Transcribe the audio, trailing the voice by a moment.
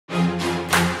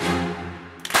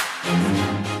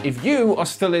If you are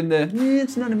still in the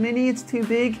it's not a Mini, it's too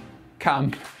big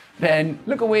camp, then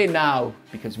look away now,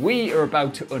 because we are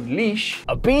about to unleash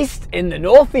a beast in the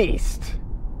northeast.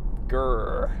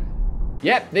 Grrr.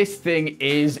 Yep, this thing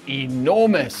is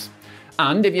enormous.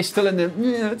 And if you're still in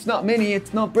the it's not Mini,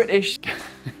 it's not British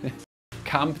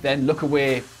camp, then look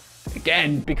away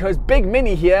again. Because Big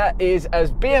Mini here is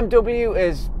as BMW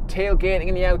as tailgating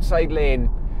in the outside lane,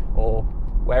 or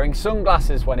wearing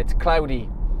sunglasses when it's cloudy.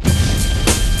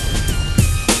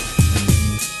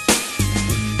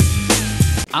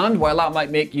 And while that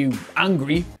might make you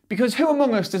angry, because who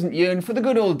among us doesn't yearn for the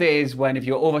good old days when if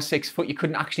you're over 6 foot you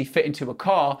couldn't actually fit into a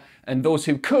car, and those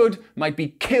who could might be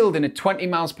killed in a 20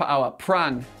 miles per hour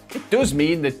pram. It does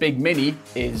mean that Big Mini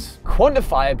is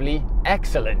quantifiably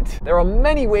excellent. There are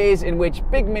many ways in which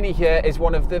Big Mini here is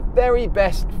one of the very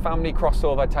best family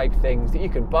crossover type things that you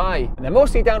can buy. And they're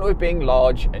mostly down to it being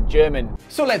large and German.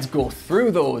 So let's go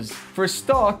through those. For a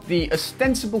start, the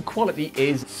ostensible quality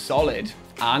is solid.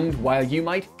 And while you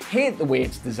might hate the way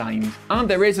it's designed, and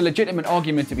there is a legitimate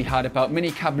argument to be had about Mini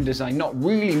cabin design not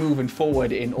really moving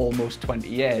forward in almost 20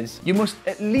 years, you must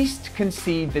at least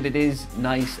concede that it is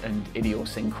nice and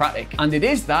idiosyncratic. And it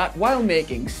is that while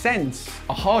making sense,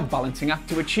 a hard balancing act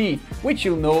to achieve, which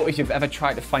you'll know if you've ever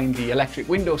tried to find the electric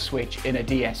window switch in a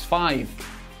DS5.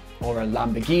 Or a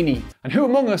Lamborghini. And who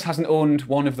among us hasn't owned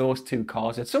one of those two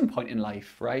cars at some point in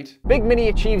life, right? Big Mini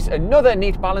achieves another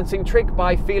neat balancing trick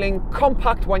by feeling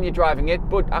compact when you're driving it,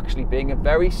 but actually being a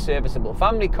very serviceable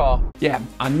family car. Yeah,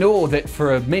 I know that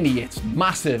for a Mini it's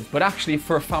massive, but actually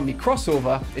for a family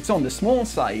crossover, it's on the small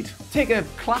side. Take a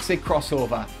classic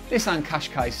crossover, Nissan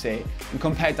Qashqai say, and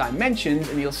compare dimensions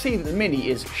and you'll see that the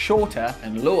Mini is shorter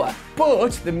and lower.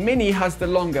 But the Mini has the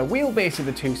longer wheelbase of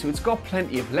the two, so it's got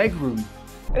plenty of legroom.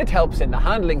 And it helps in the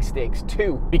handling stakes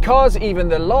too, because even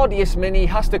the lardiest Mini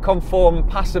has to conform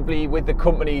passably with the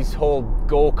company's whole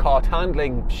go-kart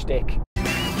handling shtick.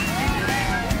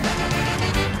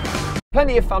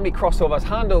 Plenty of family crossovers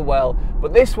handle well,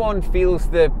 but this one feels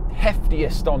the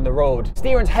heftiest on the road.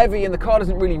 Steering's heavy and the car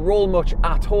doesn't really roll much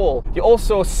at all. You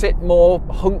also sit more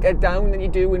hunkered down than you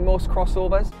do in most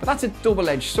crossovers. But that's a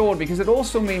double-edged sword, because it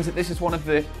also means that this is one of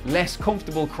the less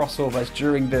comfortable crossovers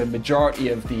during the majority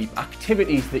of the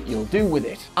activities that you'll do with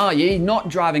it. i.e. not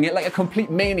driving it like a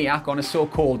complete maniac on a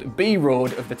so-called B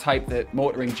road of the type that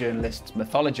motoring journalists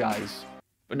mythologize.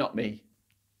 But not me.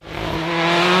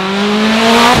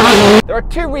 There are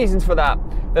two reasons for that.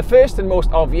 The first and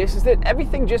most obvious is that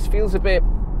everything just feels a bit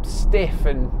stiff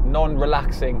and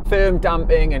non-relaxing. Firm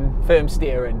damping and firm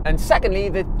steering. And secondly,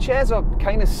 the chairs are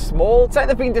kind of small. It's like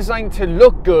they've been designed to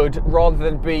look good rather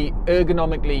than be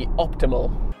ergonomically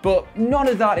optimal. But none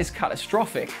of that is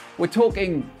catastrophic. We're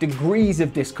talking degrees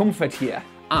of discomfort here.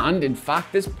 And in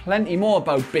fact, there's plenty more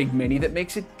about Big Mini that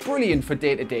makes it brilliant for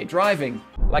day-to-day driving.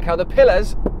 Like how the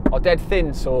pillars are dead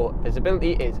thin, so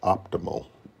visibility is optimal.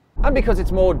 And because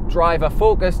it's more driver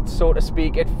focused, so to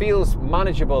speak, it feels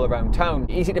manageable around town.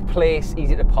 Easy to place,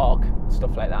 easy to park,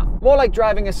 stuff like that. More like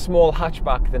driving a small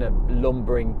hatchback than a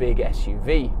lumbering big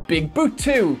SUV. Big boot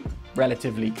too,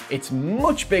 relatively. It's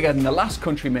much bigger than the last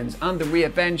Countryman's, and the rear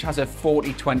bench has a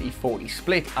 40-20-40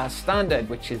 split as standard,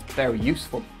 which is very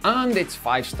useful. And it's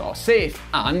 5-star safe,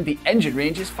 and the engine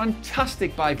range is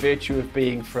fantastic by virtue of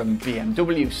being from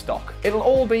BMW stock. It'll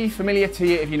all be familiar to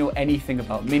you if you know anything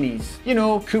about Minis. You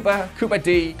know, Cooper, Cooper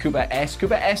D, Cooper S,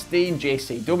 Cooper SD and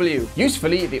JCW.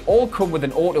 Usefully, they all come with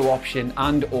an auto option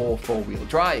and or 4-wheel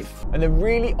drive. And they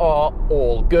really are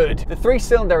all good. The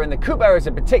 3-cylinder in the Cooper is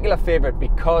a particular favourite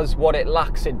because what it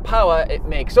lacks in power, it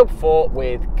makes up for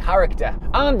with character.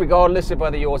 And regardless of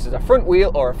whether yours is a front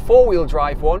wheel or a 4-wheel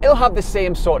drive one, it'll have the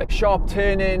same sort of sharp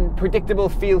turning, predictable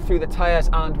feel through the tyres,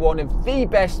 and one of the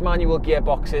best manual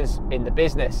gearboxes in the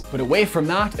business. But away from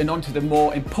that and onto the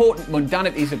more important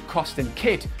mundanities of cost and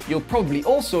kit, you'll probably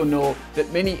also know that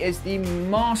Mini is the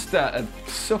master of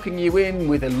sucking you in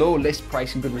with a low list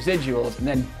price and good residuals, and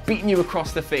then beating you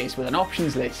across the face with an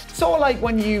options list. Sort of like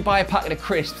when you buy a packet of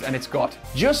crisps and it's got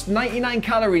just 99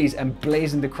 calories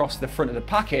emblazoned across the front of the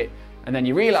packet, and then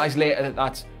you realise later that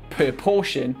that's per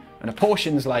portion, and a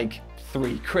portion's like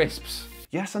 3 crisps.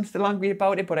 Yes, I'm still angry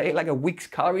about it, but I ate like a week's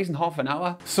calories in half an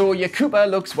hour. So your Cooper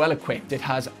looks well equipped. It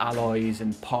has alloys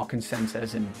and parking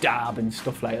sensors and DAB and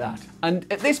stuff like that. And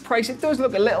at this price, it does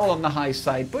look a little on the high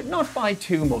side, but not by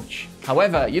too much.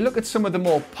 However, you look at some of the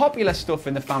more popular stuff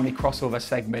in the family crossover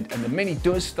segment, and the Mini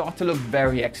does start to look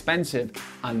very expensive.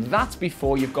 And that's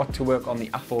before you've got to work on the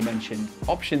aforementioned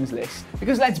options list.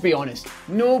 Because let's be honest,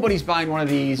 nobody's buying one of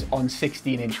these on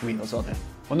 16-inch wheels, are they?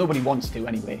 Well, nobody wants to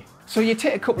anyway. So you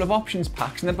take a couple of options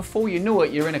packs and then before you know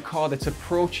it, you're in a car that's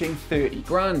approaching 30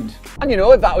 grand. And you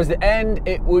know, if that was the end,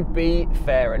 it would be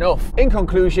fair enough. In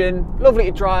conclusion, lovely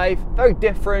to drive, very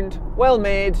different, well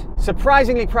made,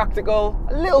 surprisingly practical,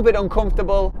 a little bit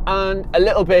uncomfortable, and a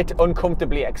little bit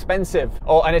uncomfortably expensive.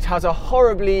 Oh, and it has a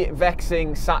horribly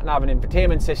vexing sat-nav and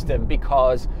infotainment system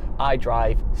because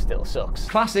iDrive still sucks.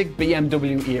 Classic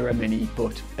BMW era Mini,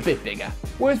 but a bit bigger.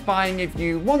 Worth buying if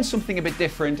you want something a bit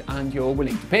different and you're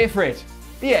willing to pay for it.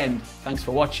 The end. Thanks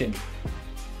for watching.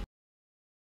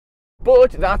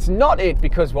 But that's not it,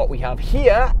 because what we have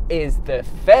here is the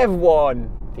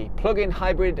PHEV1, the plug-in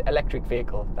hybrid electric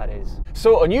vehicle, that is.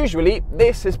 So unusually,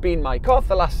 this has been my car for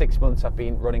the last 6 months. I've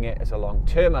been running it as a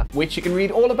long-termer, which you can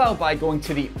read all about by going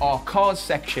to the Our Cars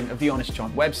section of the Honest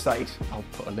John website. I'll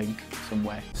put a link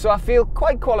somewhere. So I feel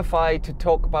quite qualified to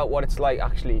talk about what it's like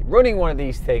actually running one of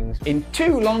these things. In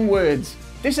 2 long words,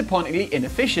 disappointingly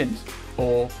inefficient,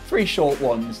 or 3 short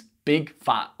ones, big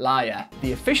fat liar.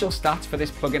 The official stats for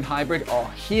this plug-in hybrid are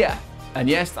here. And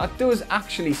yes, that does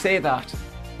actually say that.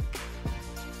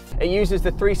 It uses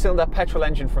the 3-cylinder petrol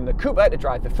engine from the Cooper to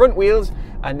drive the front wheels,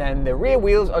 and then the rear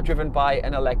wheels are driven by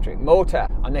an electric motor,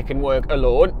 and they can work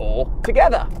alone or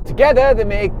together. Together they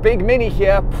make Big Mini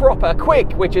here proper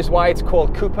quick, which is why it's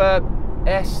called Cooper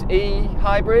SE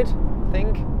Hybrid, I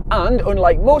think. And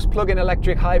unlike most plug-in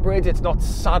electric hybrids, it's not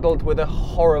saddled with a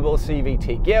horrible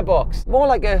CVT gearbox. More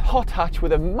like a hot hatch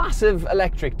with a massive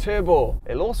electric turbo.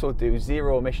 It'll also do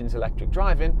 0 emissions electric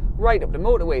driving right up to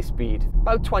motorway speed,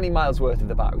 about 20 miles worth of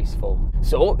the battery's full.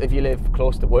 So if you live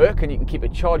close to work and you can keep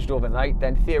it charged overnight,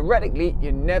 then theoretically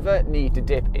you never need to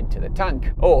dip into the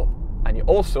tank. Oh, and you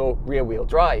also rear wheel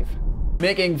drive.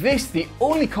 Making this the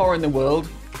only car in the world,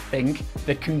 I think,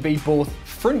 that can be both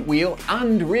front wheel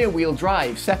and rear wheel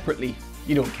drive separately.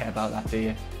 You don't care about that, do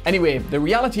you? Anyway, the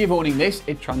reality of owning this,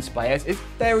 it transpires, is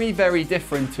very, very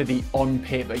different to the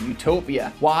on-paper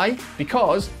utopia. Why?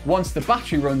 Because once the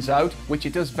battery runs out, which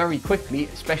it does very quickly,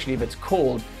 especially if it's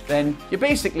cold, then you're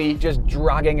basically just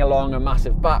dragging along a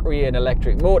massive battery and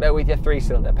electric motor with your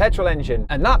 3-cylinder petrol engine.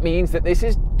 And that means that this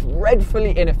is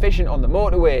dreadfully inefficient on the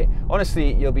motorway.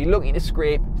 Honestly, you'll be lucky to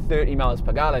scrape 30 miles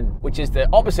per gallon, which is the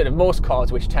opposite of most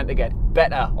cars, which tend to get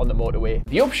better on the motorway.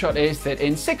 The upshot is that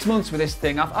in 6 months with this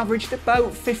thing, I've averaged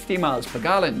about 50 miles per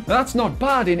gallon. Now that's not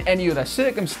bad in any other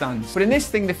circumstance, but in this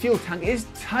thing the fuel tank is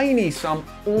tiny, so I'm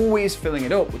always filling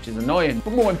it up, which is annoying.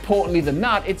 But more importantly than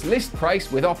that, its list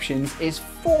price with options is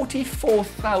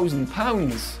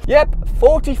 £44,000. Yep,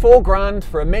 44 grand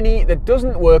for a Mini that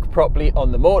doesn't work properly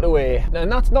on the motorway.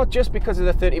 And that's not just because of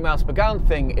the 30 miles per gallon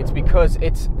thing, it's because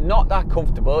it's not that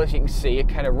comfortable. As you can see, it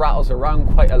kind of rattles around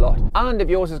quite a lot. And if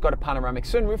yours has got a panoramic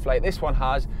sunroof like this one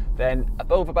has, then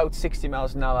above about 60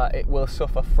 miles an hour, it will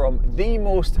suffer from the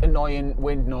most annoying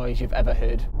wind noise you've ever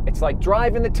heard. It's like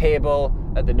driving the table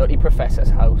at the Nutty Professor's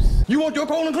house. You want your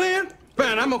colon clean?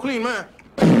 Fine, I'm gonna clean mine.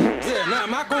 Yeah, now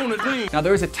my colon is clean. Now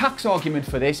there is a tax argument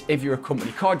for this if you're a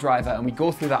company car driver, and we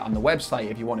go through that on the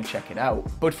website if you want to check it out.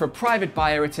 But for a private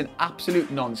buyer, it's an absolute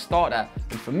non-starter.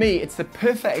 And for me, it's the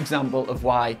perfect example of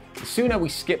why the sooner we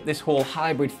skip this whole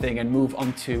hybrid thing and move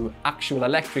on to actual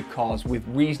electric cars with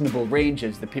reasonable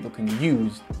ranges that people can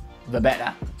use, the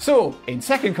better. So, in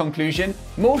second conclusion,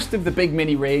 most of the Big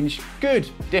Mini range, good,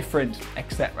 different,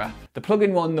 etc. The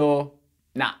plug-in one though,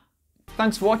 nah.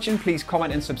 Thanks for watching, please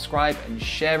comment and subscribe and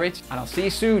share it, and I'll see you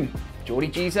soon. Geordie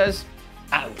Jesus,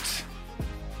 out.